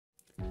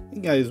Hey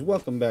guys,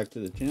 welcome back to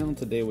the channel.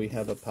 Today we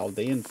have a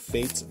Paldean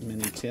Fates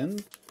mini tin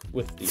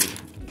with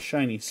the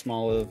shiny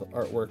small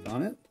artwork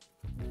on it.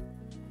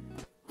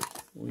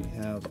 We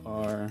have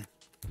our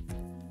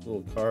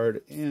little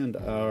card and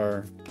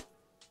our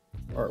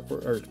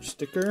artwork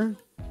sticker.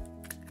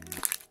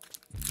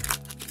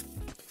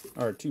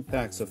 Our 2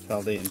 packs of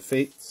Paldean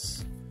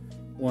Fates,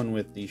 one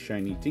with the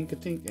shiny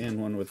Tinkatink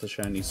and one with the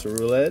shiny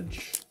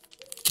Ceruledge.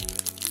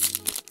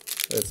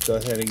 Let's go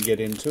ahead and get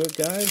into it,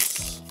 guys.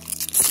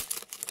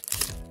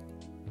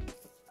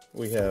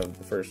 We have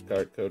the first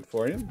card code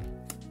for you.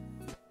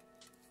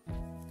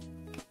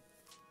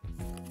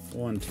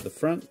 One to the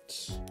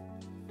front.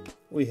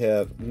 We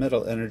have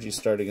Metal Energy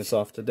starting us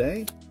off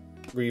today.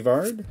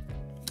 Revard,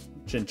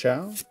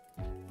 Chinchou,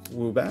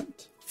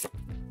 Woobat,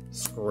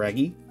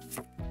 Scraggy,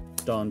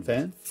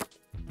 Donphan,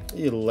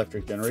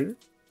 Electric Generator,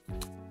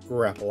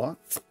 Grappalot,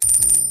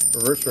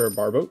 Reverse Rare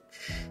Barboach,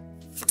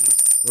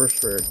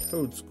 Reverse Rare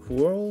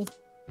Toadscool,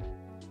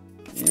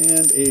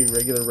 and a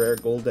regular rare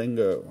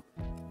Goldengo.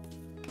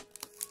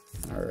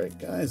 Alright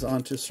guys,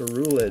 on to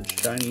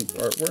Ceruledge shiny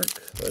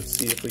artwork. Let's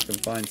see if we can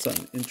find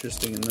something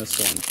interesting in this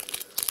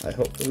one. I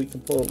hope that we can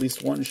pull at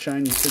least one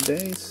shiny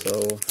today,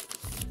 so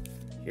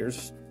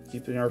here's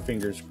keeping our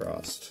fingers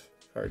crossed.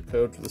 Card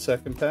code for the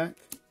second pack.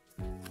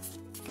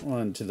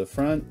 One to the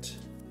front.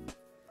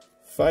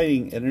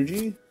 Fighting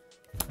Energy,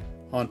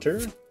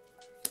 Haunter,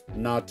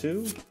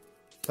 Natu,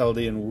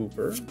 Paldean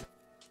Wooper,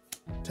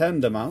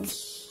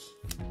 Tandemaus,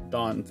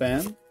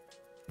 Donphan,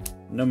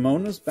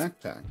 Nemona's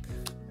Backpack,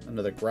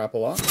 another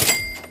Grappalot.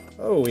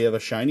 Oh, we have a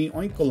shiny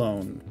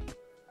Oinkalone.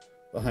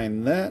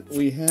 Behind that,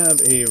 we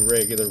have a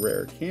regular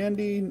rare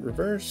Candy,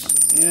 reverse,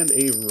 and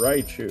a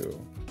Raichu.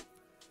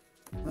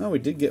 Well, we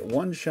did get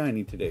one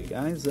shiny today,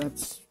 guys.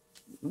 That's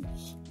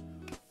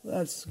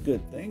a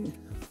good thing.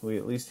 We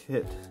at least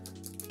hit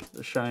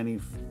the shiny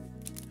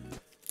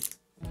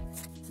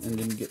and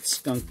didn't get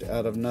skunked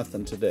out of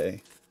nothing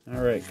today.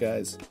 Alright,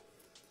 guys.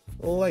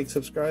 Like,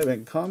 subscribe,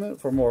 and comment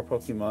for more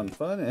Pokemon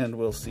fun, and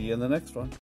we'll see you in the next one.